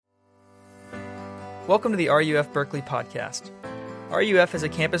Welcome to the RUF Berkeley podcast. RUF is a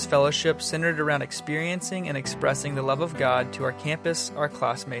campus fellowship centered around experiencing and expressing the love of God to our campus, our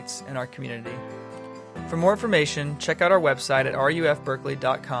classmates, and our community. For more information, check out our website at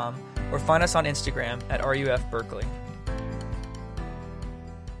rufberkeley.com or find us on Instagram at rufberkeley.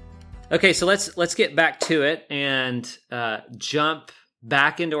 Okay, so let's get back to it and jump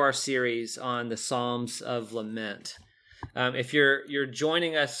back into our series on the Psalms of Lament. If you're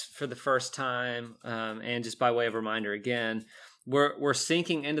joining us for the first time, and just by way of reminder again, we're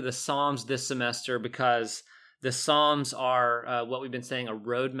sinking into the Psalms this semester because the Psalms are what we've been saying, a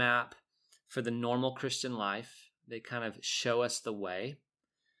roadmap for the normal Christian life. They kind of show us the way.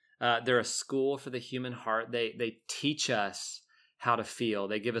 They're a school for the human heart. They teach us how to feel.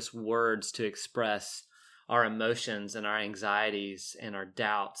 They give us words to express our emotions and our anxieties and our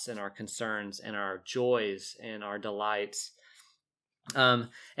doubts and our concerns and our joys and our delights. And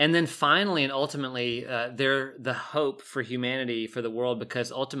then finally and ultimately, they're the hope for humanity, for the world,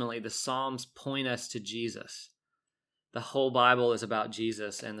 because ultimately the Psalms point us to Jesus. The whole Bible is about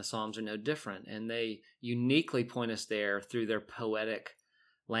Jesus, and the Psalms are no different. And they uniquely point us there through their poetic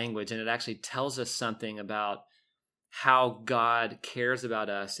language. And it actually tells us something about how God cares about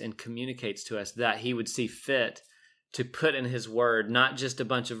us and communicates to us that he would see fit to put in his word, not just a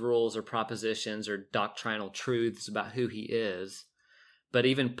bunch of rules or propositions or doctrinal truths about who he is, but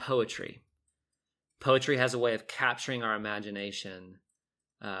even poetry. Poetry has a way of capturing our imagination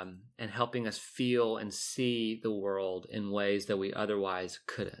and helping us feel and see the world in ways that we otherwise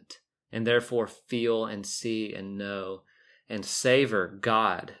couldn't, and therefore feel and see and know and savor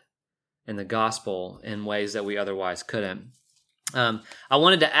God and the gospel in ways that we otherwise couldn't. I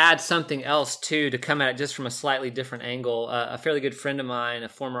wanted to add something else, too, to come at it just from a slightly different angle. A fairly good friend of mine, a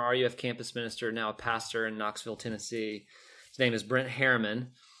former RUF campus minister, now a pastor in Knoxville, Tennessee. His name is Brent Harriman,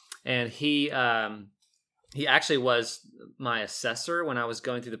 and he actually was my assessor when I was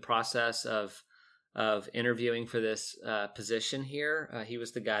going through the process of interviewing for this position here. He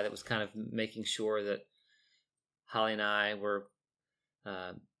was the guy that was kind of making sure that Holly and I were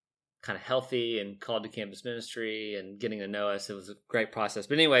kind of healthy and called to campus ministry and getting to know us. It was a great process.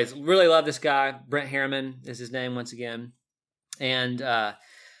 But anyways, really love this guy. Brent Harriman is his name once again. And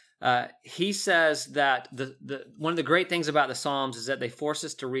he says that the one of the great things about the Psalms is that they force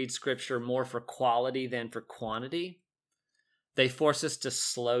us to read Scripture more for quality than for quantity. They force us to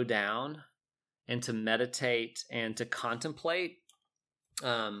slow down and to meditate and to contemplate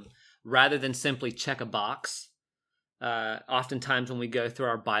rather than simply check a box. Oftentimes when we go through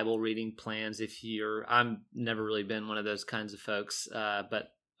our Bible reading plans, I've never really been one of those kinds of folks,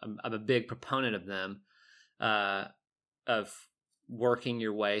 but I'm a big proponent of them, of working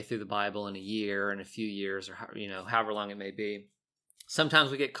your way through the Bible in a year, in a few years, or however long it may be.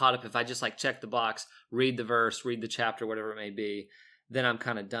 Sometimes we get caught up if I just check the box, read the verse, read the chapter, whatever it may be, then I'm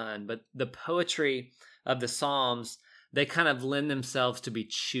kind of done. But the poetry of the Psalms, they kind of lend themselves to be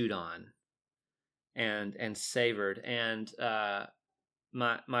chewed on and savored. And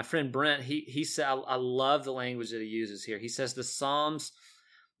my friend Brent, he said, I love the language that he uses here. He says the Psalms,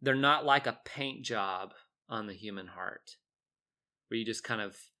 they're not like a paint job on the human heart, where you just kind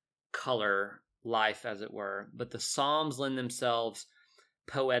of color life, as it were. But the Psalms lend themselves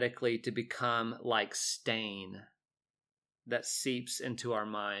poetically to become like stain that seeps into our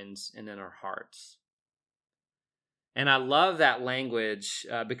minds and in our hearts. And I love that language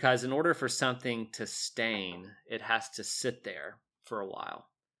because in order for something to stain, it has to sit there for a while.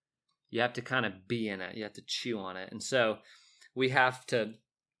 You have to kind of be in it. You have to chew on it. And so we have to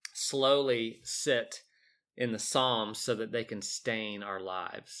slowly sit in the Psalms so that they can stain our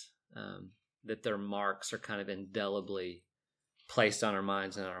lives, that their marks are kind of indelibly placed on our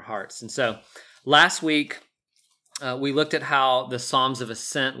minds and our hearts. And so last week, we looked at how the Psalms of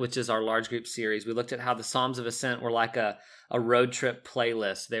Ascent, which is our large group series, we looked at how the Psalms of Ascent were like a road trip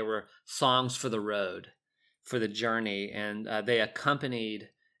playlist. They were songs for the road, for the journey, and they accompanied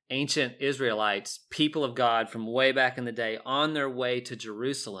ancient Israelites, people of God from way back in the day, on their way to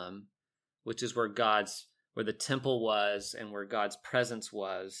Jerusalem, which is where the temple was and where God's presence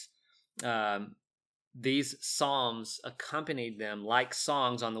was. These psalms accompanied them like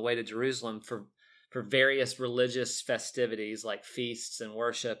songs on the way to Jerusalem for various religious festivities like feasts and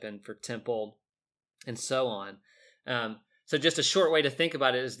worship, and for temple and so on. So just a short way to think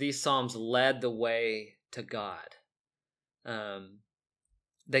about it is these psalms led the way to God.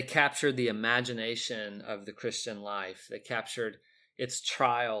 They captured the imagination of the Christian life. They captured its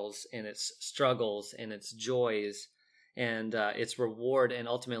trials and its struggles and its joys and its reward and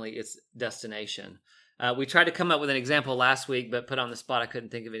ultimately its destination. We tried to come up with an example last week, but put on the spot, I couldn't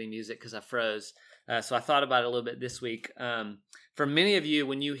think of any music because I froze. So I thought about it a little bit this week. For many of you,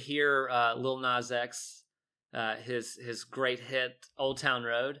 when you hear Lil Nas X, his great hit, Old Town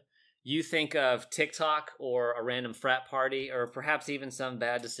Road, you think of TikTok or a random frat party, or perhaps even some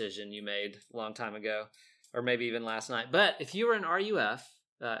bad decision you made a long time ago, or maybe even last night. But if you were in RUF,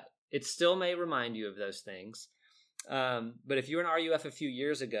 it still may remind you of those things. But if you were in RUF a few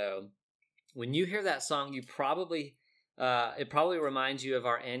years ago, when you hear that song, you probably it probably reminds you of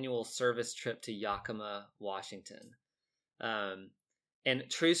our annual service trip to Yakima, Washington. And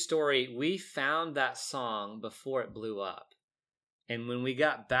true story, we found that song before it blew up. And when we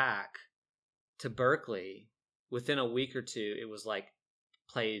got back to Berkeley, within a week or two, it was like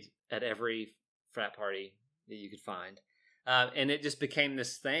played at every frat party that you could find. And it just became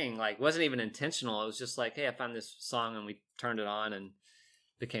this thing, like, wasn't even intentional. It was just like, hey, I found this song, and we turned it on, and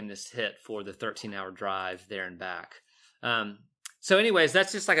became this hit for the 13-hour drive there and back. So anyways,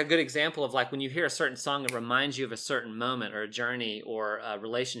 that's just like a good example of like when you hear a certain song, it reminds you of a certain moment or a journey or a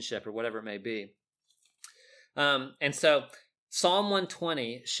relationship or whatever it may be. And so Psalm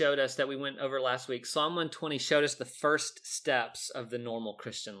 120 showed us, that we went over last week. Psalm 120 showed us the first steps of the normal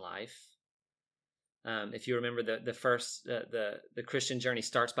Christian life. If you remember, the Christian journey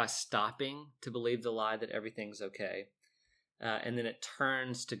starts by stopping to believe the lie that everything's okay. And then it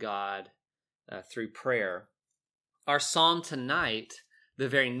turns to God through prayer. Our psalm tonight, the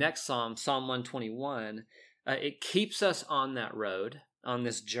very next psalm, Psalm 121, it keeps us on that road, on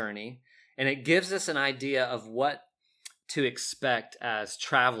this journey, and it gives us an idea of what to expect as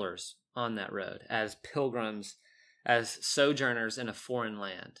travelers on that road, as pilgrims, as sojourners in a foreign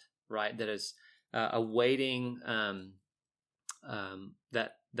land, right? That is awaiting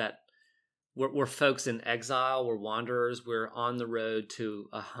that we're folks in exile, we're wanderers, we're on the road to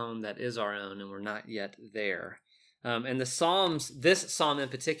a home that is our own, and we're not yet there. And this psalm in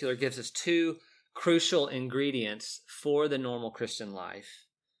particular, gives us two crucial ingredients for the normal Christian life.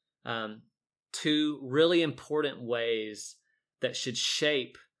 Two really important ways that should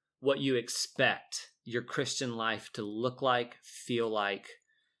shape what you expect your Christian life to look like, feel like,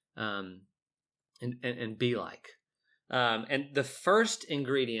 and be like. And the first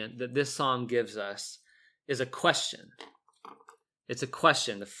ingredient that this psalm gives us is a question. It's a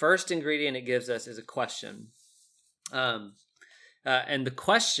question. The first ingredient it gives us is a question. And the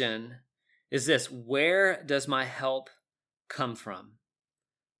question is this: where does my help come from?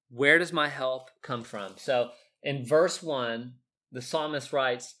 Where does my help come from? So in verse 1, the psalmist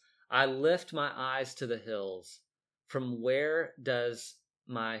writes, I lift my eyes to the hills. From where does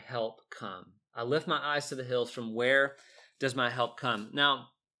my help come? I lift my eyes to the hills. From where does my help come? Now,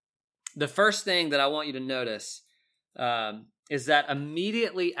 the first thing that I want you to notice is that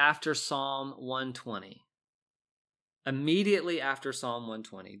immediately after Psalm 120,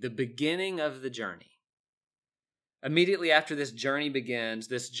 the beginning of the journey, immediately after this journey begins,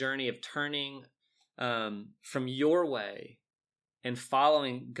 this journey of turning from your way and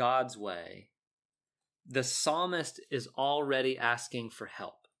following God's way, the psalmist is already asking for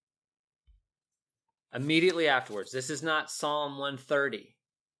help. Immediately afterwards, this is not Psalm 130.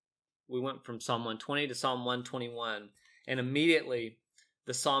 We went from Psalm 120 to Psalm 121, and immediately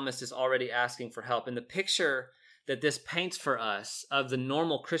the psalmist is already asking for help. And the picture that this paints for us of the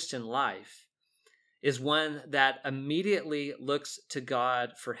normal Christian life is one that immediately looks to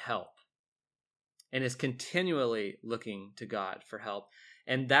God for help and is continually looking to God for help.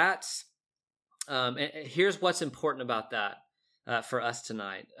 And that's, here's what's important about that for us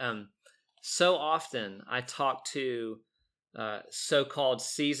tonight. So often I talk to so-called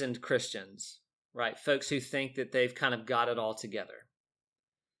seasoned Christians, right? Folks who think that they've kind of got it all together,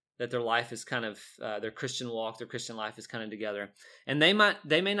 that their life is kind of, their Christian walk, their Christian life is kind of together. And they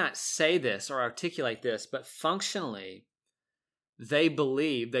may not say this or articulate this, but functionally, they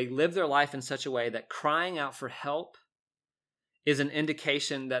live their life in such a way that crying out for help is an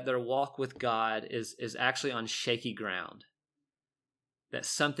indication that their walk with God is actually on shaky ground, that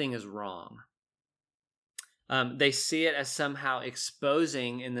something is wrong. They see it as somehow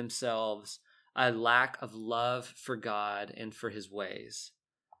exposing in themselves a lack of love for God and for his ways.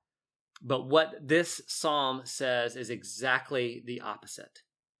 But what this psalm says is exactly the opposite.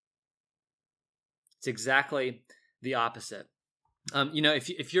 It's exactly the opposite.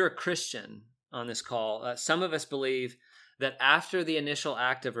 If you're a Christian on this call, some of us believe that after the initial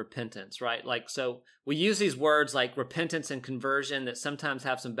act of repentance, right? So we use these words like repentance and conversion that sometimes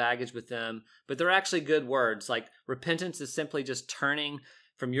have some baggage with them, but they're actually good words. Like repentance is simply just turning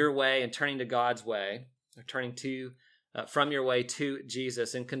from your way and turning to God's way, or turning to from your way to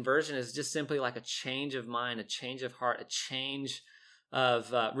Jesus. And conversion is just simply like a change of mind, a change of heart, a change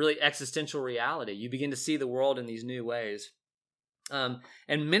of really existential reality. You begin to see the world in these new ways. And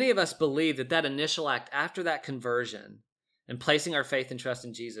many of us believe that initial act after that conversion and placing our faith and trust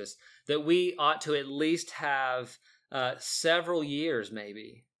in Jesus, that we ought to at least have several years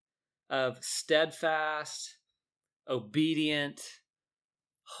maybe of steadfast, obedient,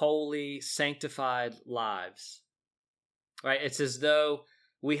 holy, sanctified lives. Right? It's as though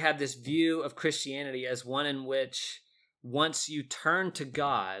we have this view of Christianity as one in which once you turn to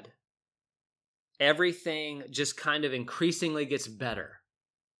God, everything just kind of increasingly gets better.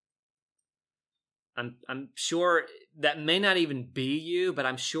 I'm sure that may not even be you, but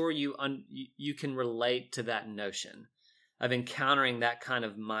I'm sure you can relate to that notion of encountering that kind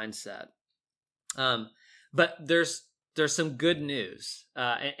of mindset. But there's some good news,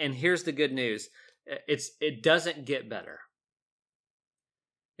 and here's the good news: it doesn't get better.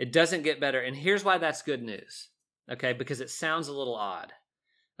 It doesn't get better, and here's why that's good news. Okay, because it sounds a little odd.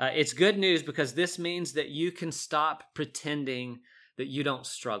 It's good news because this means that you can stop pretending that you don't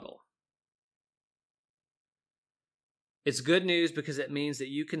struggle. It's good news because it means that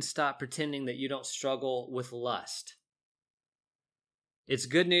you can stop pretending that you don't struggle with lust. It's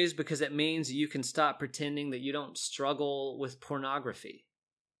good news because it means you can stop pretending that you don't struggle with pornography.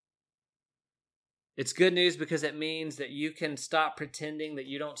 It's good news because it means that you can stop pretending that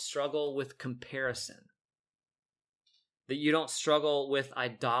you don't struggle with comparison, that you don't struggle with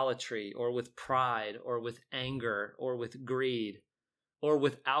idolatry or with pride or with anger or with greed or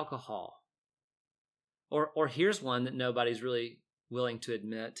with alcohol. Or here's one that nobody's really willing to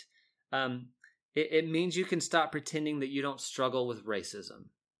admit. It means you can stop pretending that you don't struggle with racism.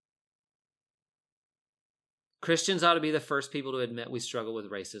 Christians ought to be the first people to admit we struggle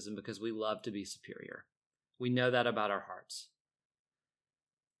with racism because we love to be superior. We know that about our hearts.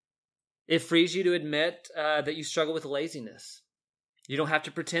 It frees you to admit that you struggle with laziness. You don't have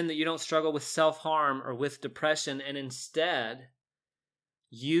to pretend that you don't struggle with self-harm or with depression, and instead,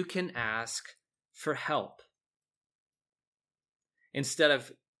 you can ask for help. Instead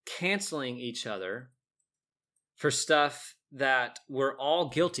of canceling each other for stuff that we're all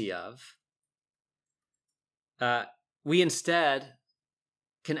guilty of, we instead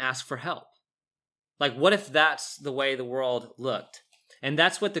can ask for help. Like, what if that's the way the world looked? And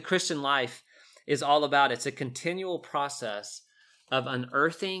that's what the Christian life is all about. It's a continual process of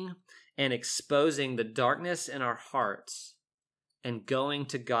unearthing and exposing the darkness in our hearts and going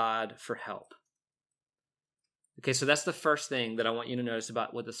to God for help. Okay, so that's the first thing that I want you to notice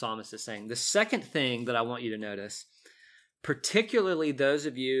about what the psalmist is saying. The second thing that I want you to notice, particularly those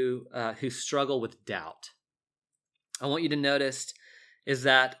of you who struggle with doubt, I want you to notice is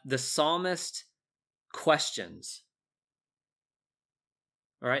that the psalmist questions.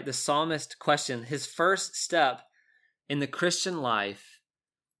 All right, the psalmist questions. His first step in the Christian life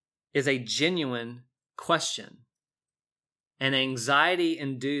is a genuine question, an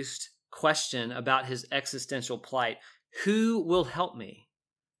anxiety-induced question about his existential plight. Who will help me?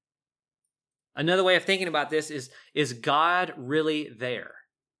 Another way of thinking about this is God really there?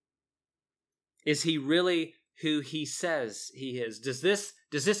 Is he really who he says he is? Does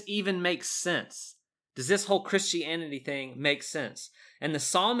this even make sense? Does this whole Christianity thing make sense? And the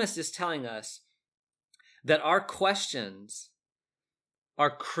psalmist is telling us that our questions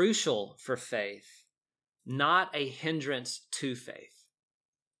are crucial for faith, not a hindrance to faith.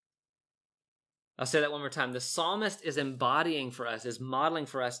 I'll say that one more time. The psalmist is embodying for us, is modeling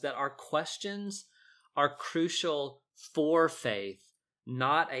for us that our questions are crucial for faith,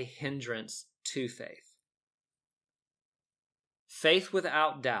 not a hindrance to faith. Faith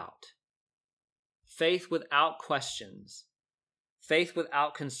without doubt, faith without questions, faith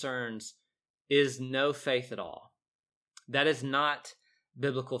without concerns is no faith at all. That is not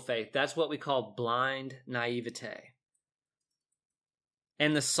biblical faith. That's what we call blind naivete.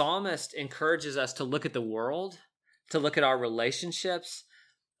 And the psalmist encourages us to look at the world, to look at our relationships,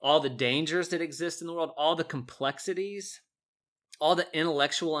 all the dangers that exist in the world, all the complexities, all the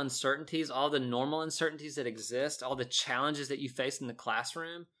intellectual uncertainties, all the normal uncertainties that exist, all the challenges that you face in the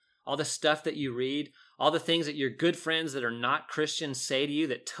classroom, all the stuff that you read, all the things that your good friends that are not Christians say to you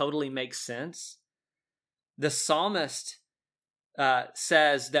that totally make sense. The psalmist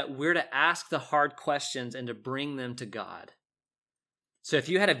says that we're to ask the hard questions and to bring them to God. So if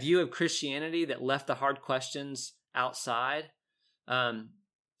you had a view of Christianity that left the hard questions outside,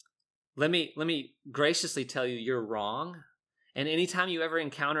 let me graciously tell you you're wrong. And anytime you ever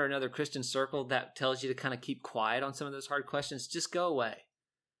encounter another Christian circle that tells you to kind of keep quiet on some of those hard questions, just go away.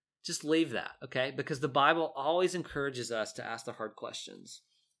 Just leave that, okay? Because the Bible always encourages us to ask the hard questions.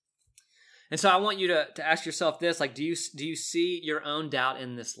 And so I want you to ask yourself this, like, do you see your own doubt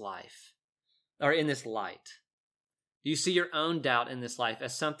in this life or in this light? Do you see your own doubt in this life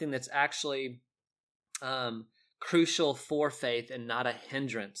as something that's actually crucial for faith and not a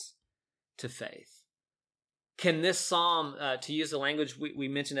hindrance to faith? Can this psalm, to use the language we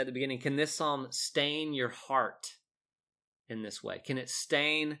mentioned at the beginning, can this psalm stain your heart in this way? Can it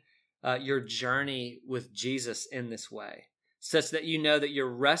stain your journey with Jesus in this way, such that you know that you're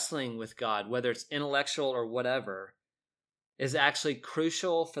wrestling with God, whether it's intellectual or whatever, is actually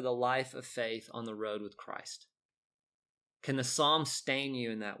crucial for the life of faith on the road with Christ? Can the psalm stain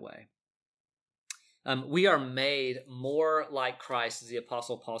you in that way? We are made more like Christ, as the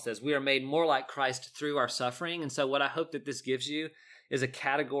Apostle Paul says. We are made more like Christ through our suffering. And so what I hope that this gives you is a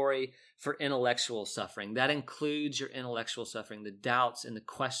category for intellectual suffering. That includes your intellectual suffering, the doubts and the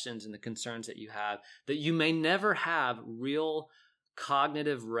questions and the concerns that you have, that you may never have real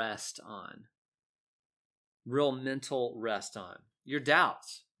cognitive rest on, real mental rest on. Your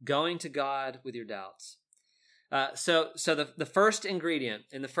doubts, going to God with your doubts. So the first ingredient,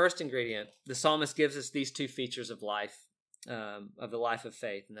 the psalmist gives us these two features of life, of the life of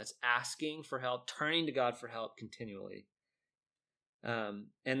faith, and that's asking for help, turning to God for help continually. And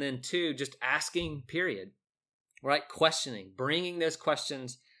then two, just asking, period, right? Questioning, bringing those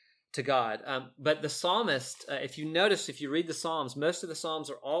questions to God. But the psalmist, if you notice, if you read the Psalms, most of the Psalms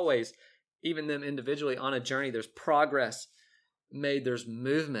are always, even them individually, on a journey. There's progress made, there's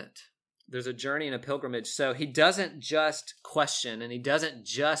movement. There's a journey and a pilgrimage. So he doesn't just question, and he doesn't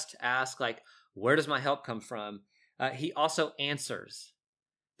just ask, like, where does my help come from? He also answers.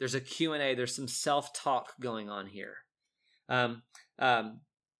 There's a Q&A. There's some self-talk going on here.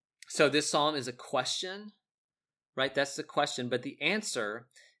 So this psalm is a question, right? That's the question. But the answer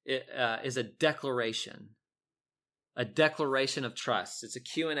is a declaration of trust. It's a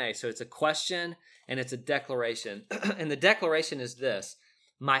Q&A. So it's a question and it's a declaration. And the declaration is this: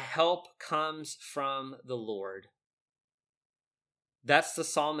 my help comes from the Lord. That's the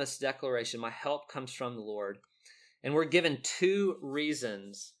psalmist's declaration. My help comes from the Lord. And we're given two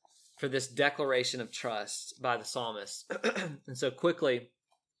reasons for this declaration of trust by the psalmist. And so quickly,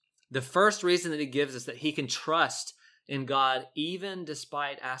 the first reason that he gives us that he can trust in God even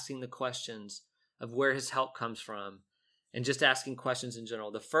despite asking the questions of where his help comes from and just asking questions in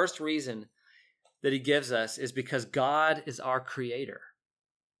general. The first reason that he gives us is because God is our creator.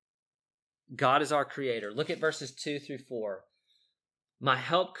 God is our creator. Look at verses 2-4. My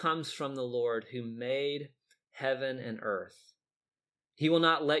help comes from the Lord who made heaven and earth. He will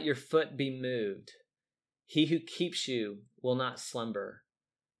not let your foot be moved. He who keeps you will not slumber.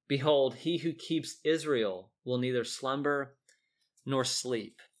 Behold, he who keeps Israel will neither slumber nor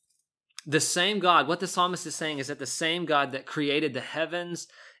sleep. The same God, what the psalmist is saying is that the same God that created the heavens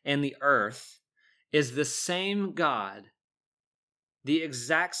and the earth is the same God, the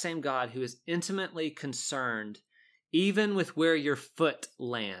exact same God who is intimately concerned even with where your foot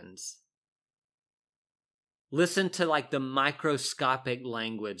lands. Listen to like the microscopic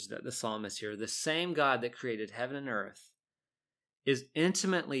language that the psalmist here. The same God that created heaven and earth is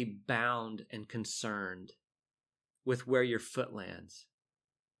intimately bound and concerned with where your foot lands,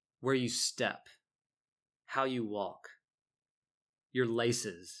 where you step, how you walk, your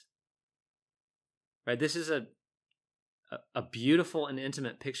laces. Right? This is a beautiful and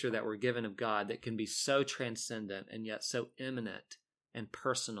intimate picture that we're given of God that can be so transcendent and yet so immanent and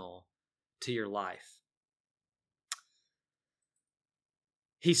personal to your life.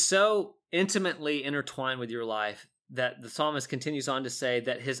 He's so intimately intertwined with your life that the psalmist continues on to say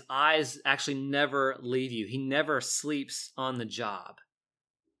that his eyes actually never leave you. He never sleeps on the job.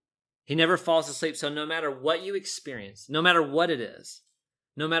 He never falls asleep. So no matter what you experience, no matter what it is,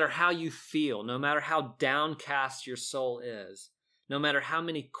 no matter how you feel, no matter how downcast your soul is, no matter how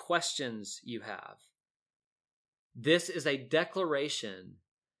many questions you have, this is a declaration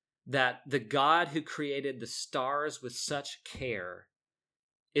that the God who created the stars with such care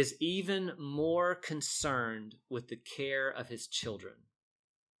is even more concerned with the care of his children.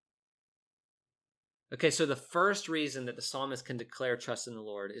 Okay, so the first reason that the psalmist can declare trust in the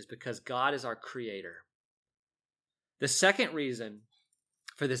Lord is because God is our creator. The second reason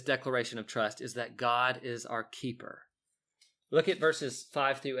for this declaration of trust is that God is our keeper. Look at verses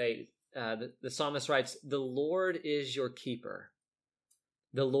 5-8. The psalmist writes, "The Lord is your keeper.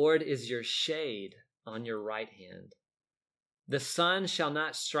 The Lord is your shade on your right hand. The sun shall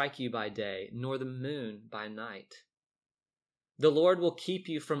not strike you by day, nor the moon by night. The Lord will keep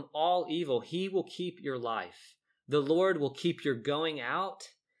you from all evil. He will keep your life. The Lord will keep your going out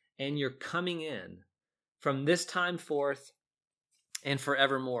and your coming in from this time forth and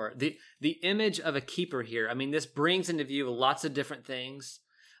forevermore. The image of a keeper here, I mean, this brings into view lots of different things,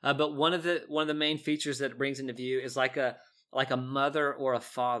 but one of the main features that it brings into view is like a mother or a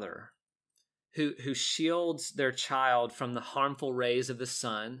father who shields their child from the harmful rays of the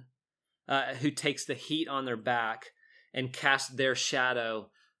sun, who takes the heat on their back and casts their shadow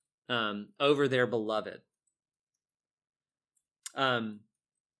over their beloved.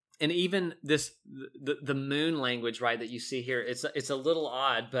 And even the moon language, right, that you see here, it's a little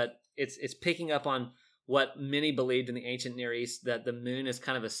odd, but it's picking up on what many believed in the ancient Near East, that the moon is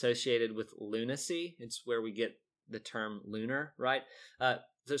kind of associated with lunacy. It's where we get the term lunar, right?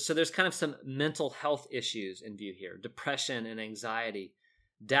 So there's kind of some mental health issues in view here: depression and anxiety,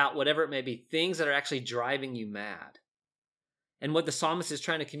 doubt, whatever it may be, things that are actually driving you mad. And what the psalmist is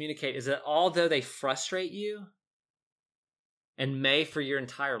trying to communicate is that although they frustrate you, and may for your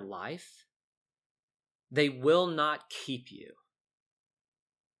entire life, they will not keep you,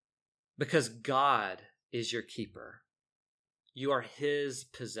 because God is your keeper. You are his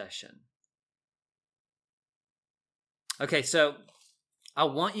possession. Okay, so I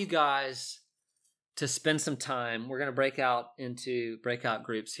want you guys to spend some time. We're going to break out into breakout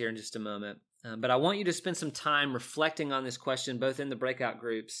groups here in just a moment. But I want you to spend some time reflecting on this question, both in the breakout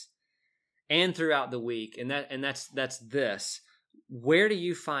groups and throughout the week. And that's this. Where do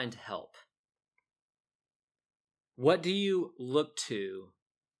you find help? What do you look to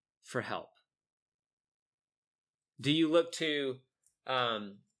for help? Do you look to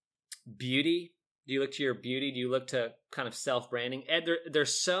beauty? Do you look to your beauty? Do you look to kind of self-branding?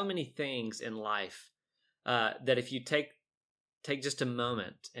 There's so many things in life that if you take just a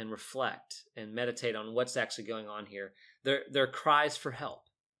moment and reflect and meditate on what's actually going on here, there are cries for help.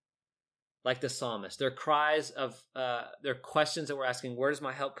 Like the psalmist, they're cries of, they're questions that we're asking, where does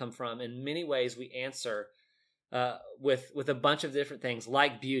my help come from? In many ways, we answer with a bunch of different things,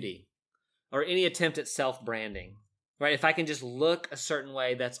 like beauty, or any attempt at self-branding, right? If I can just look a certain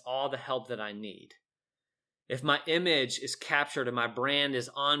way, that's all the help that I need. If my image is captured and my brand is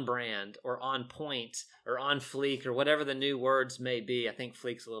on brand or on point or on fleek or whatever the new words may be, I think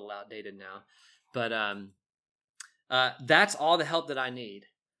fleek's a little outdated now, but that's all the help that I need.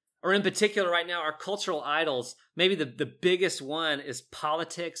 Or in particular right now, our cultural idols, maybe the biggest one is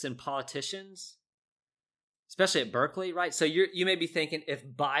politics and politicians, especially at Berkeley, right? So you may be thinking, if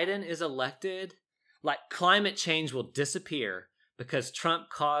Biden is elected, like climate change will disappear because Trump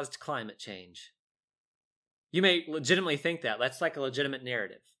caused climate change. You may legitimately think that. That's like a legitimate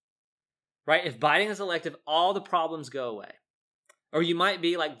narrative, right? If Biden is elected, all the problems go away. Or you might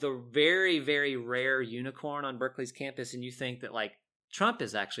be like the very, very rare unicorn on Berkeley's campus and you think that like Trump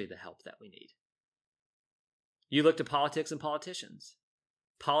is actually the help that we need. You look to politics and politicians,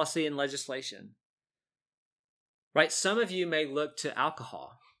 policy and legislation, right? Some of you may look to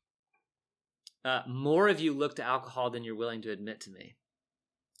alcohol. More of you look to alcohol than you're willing to admit to me.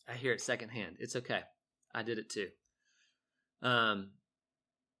 I hear it secondhand. It's okay. I did it too.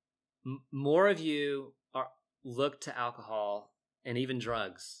 More of you look to alcohol and even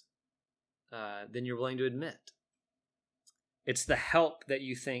drugs than you're willing to admit. It's the help that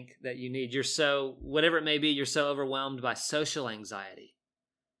you think that you need. You're so, whatever it may be, you're so overwhelmed by social anxiety,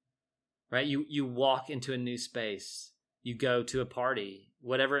 right? You walk into a new space, you go to a party,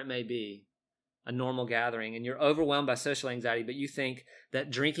 whatever it may be, a normal gathering, and you're overwhelmed by social anxiety, but you think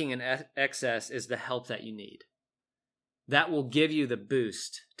that drinking in excess is the help that you need. That will give you the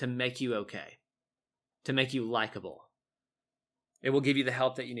boost to make you okay, to make you likable. It will give you the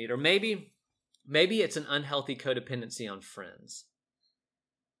help that you need. Or maybe it's an unhealthy codependency on friends,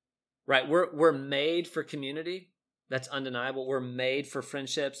 right? We're made for community. That's undeniable. We're made for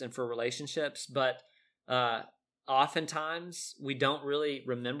friendships and for relationships, but oftentimes we don't really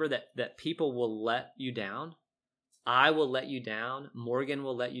remember that people will let you down. I will let you down. Morgan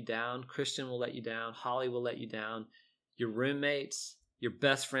will let you down. Christian will let you down. Holly will let you down. Your roommates, your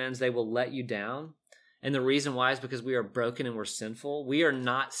best friends, they will let you down. And the reason why is because we are broken and we're sinful. We are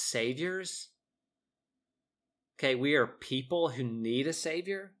not saviors. Okay, we are people who need a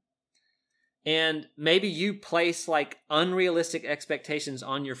savior. And maybe you place like unrealistic expectations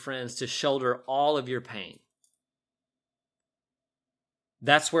on your friends to shoulder all of your pain.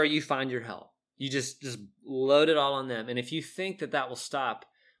 That's where you find your help. You just load it all on them. And if you think that will stop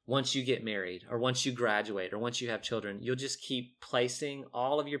once you get married or once you graduate or once you have children, you'll just keep placing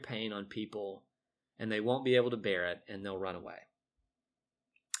all of your pain on people and they won't be able to bear it and they'll run away.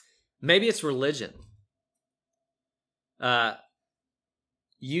 Maybe it's religion.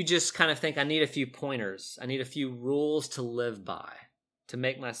 You just kind of think, I need a few pointers. I need a few rules to live by, to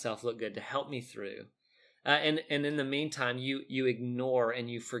make myself look good, to help me through. And in the meantime, you ignore and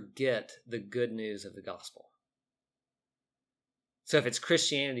you forget the good news of the gospel. So if it's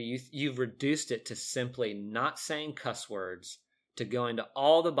Christianity, you've reduced it to simply not saying cuss words, to going to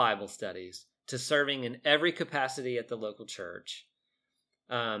all the Bible studies, to serving in every capacity at the local church,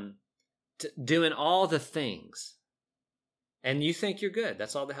 to doing all the things. And you think you're good.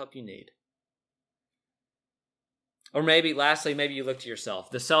 That's all the help you need. Or maybe, lastly, maybe you look to yourself.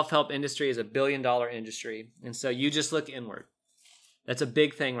 The self-help industry is $1 billion industry, and so you just look inward. That's a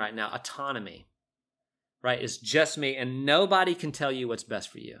big thing right now. Autonomy, right? It's just me, and nobody can tell you what's best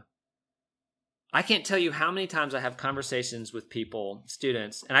for you. I can't tell you how many times I have conversations with people,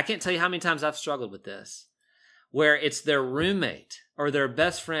 students, and I can't tell you how many times I've struggled with this, where it's their roommate or their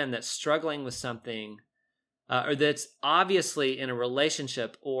best friend that's struggling with something, or that's obviously in a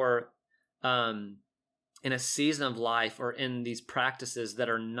relationship or in a season of life or in these practices that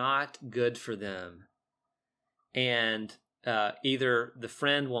are not good for them. And either the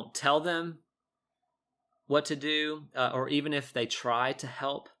friend won't tell them what to do, or even if they try to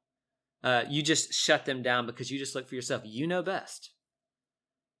help, you just shut them down because you just look for yourself. You know best.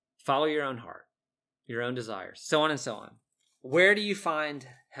 Follow your own heart, your own desires, so on and so on. Where do you find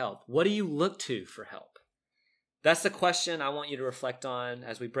help? What do you look to for help? That's the question I want you to reflect on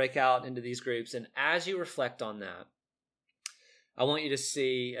as we break out into these groups. And as you reflect on that, I want you to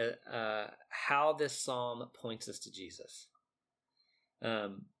see how this psalm points us to Jesus.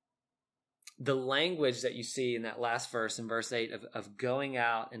 The language that you see in that last verse, in verse 8, of going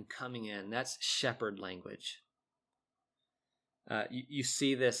out and coming in, that's shepherd language. You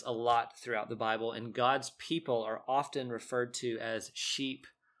see this a lot throughout the Bible, and God's people are often referred to as sheep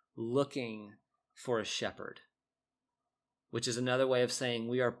looking for a shepherd, which is another way of saying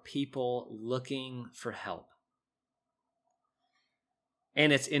we are people looking for help.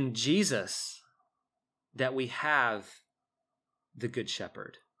 And it's in Jesus that we have the Good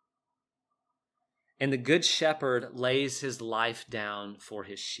Shepherd. And the Good Shepherd lays his life down for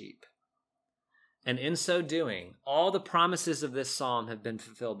his sheep. And in so doing, all the promises of this psalm have been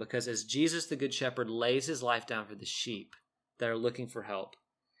fulfilled, because as Jesus, the Good Shepherd, lays his life down for the sheep that are looking for help,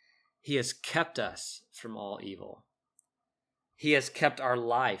 he has kept us from all evil. He has kept our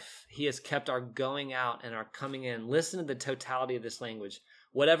life. He has kept our going out and our coming in. Listen to the totality of this language.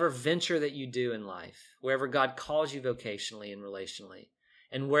 Whatever venture that you do in life, wherever God calls you vocationally and relationally,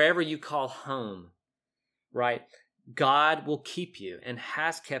 and wherever you call home, right? God will keep you and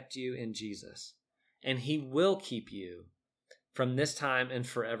has kept you in Jesus. And he will keep you from this time and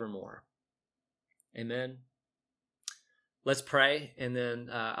forevermore. Amen. Let's pray, and then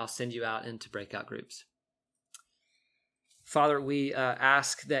I'll send you out into breakout groups. Father, we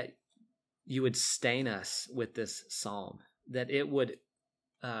ask that you would stain us with this psalm, that it would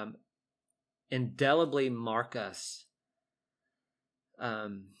indelibly mark us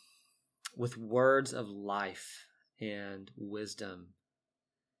with words of life and wisdom,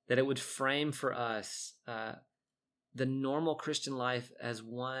 that it would frame for us the normal Christian life as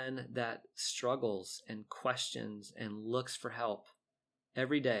one that struggles and questions and looks for help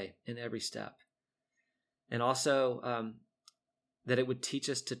every day in every step. And also that it would teach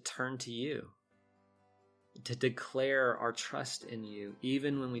us to turn to you, to declare our trust in you,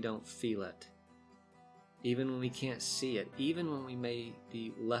 even when we don't feel it, even when we can't see it, even when we may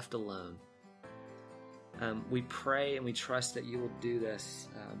be left alone. We pray and we trust that you will do this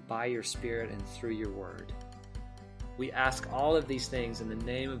by your Spirit and through your word. We ask all of these things in the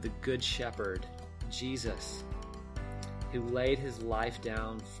name of the Good Shepherd, Jesus, who laid his life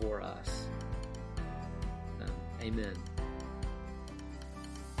down for us. Amen.